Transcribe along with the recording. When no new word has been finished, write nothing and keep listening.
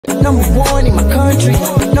Number one in my country.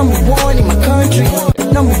 Number one in my country.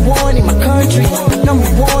 Number one in my country. Number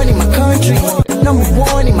one in my country. Number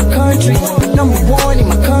one in my country. Number one in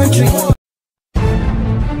my country.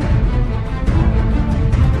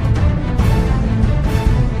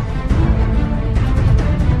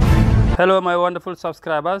 Hello my wonderful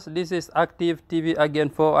subscribers, this is Active TV again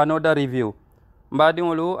for another review.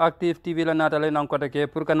 Mbadiŋolu Active TV la natale nan kote ke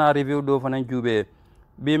pour kana review do fana jube.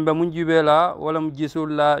 Bimba mun jube la wala mu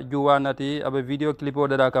Jizzle la Joana ti abe video clipo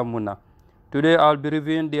da kamuna. Today I'll be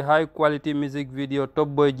reviewing the high quality music video Top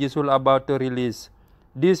Boy Jizzle about to release.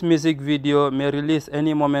 This music video may release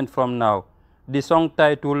any moment from now. The song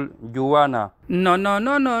titled Joana. No.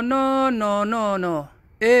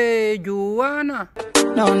 Hey Joana.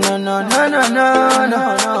 No.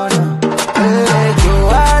 Hey,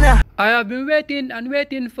 Joana. I have been waiting and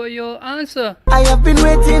waiting for your answer. I have been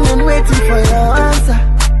waiting and waiting for your answer.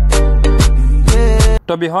 Yeah.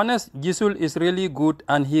 To be honest, Jizzle is really good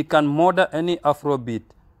and he can murder any Afrobeat.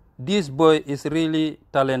 This boy is really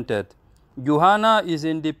talented. Joana is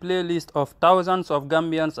in the playlist of thousands of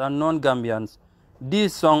Gambians and non-Gambians.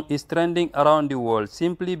 This song is trending around the world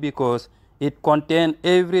simply because it contains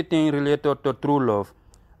everything related to true love.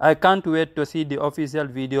 I can't wait to see the official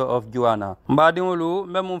video of Joana. Mbadiŋolu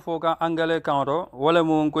mbe foka angale kanto wala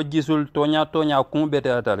mun ko Jizzle tonya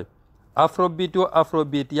kumbete atale.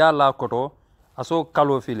 Afrobeat ya la koto aso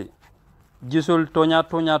kalo fili. Jizzle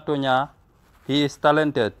tonya he is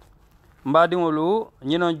talented. Mbadiŋolu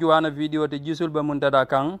ñino Joana video te Jizzle be mun dada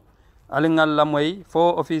kan alingal lamoy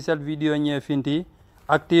fo official video nye finti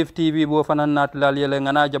Active TV bo fanan natlal yele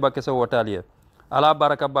ngana jaba kese wotalie. Ala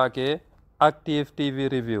baraka bake Active TV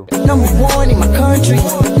review. Number one in my country.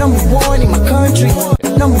 Number one in my country.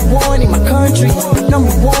 Number one in my country.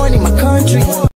 Number one in my country.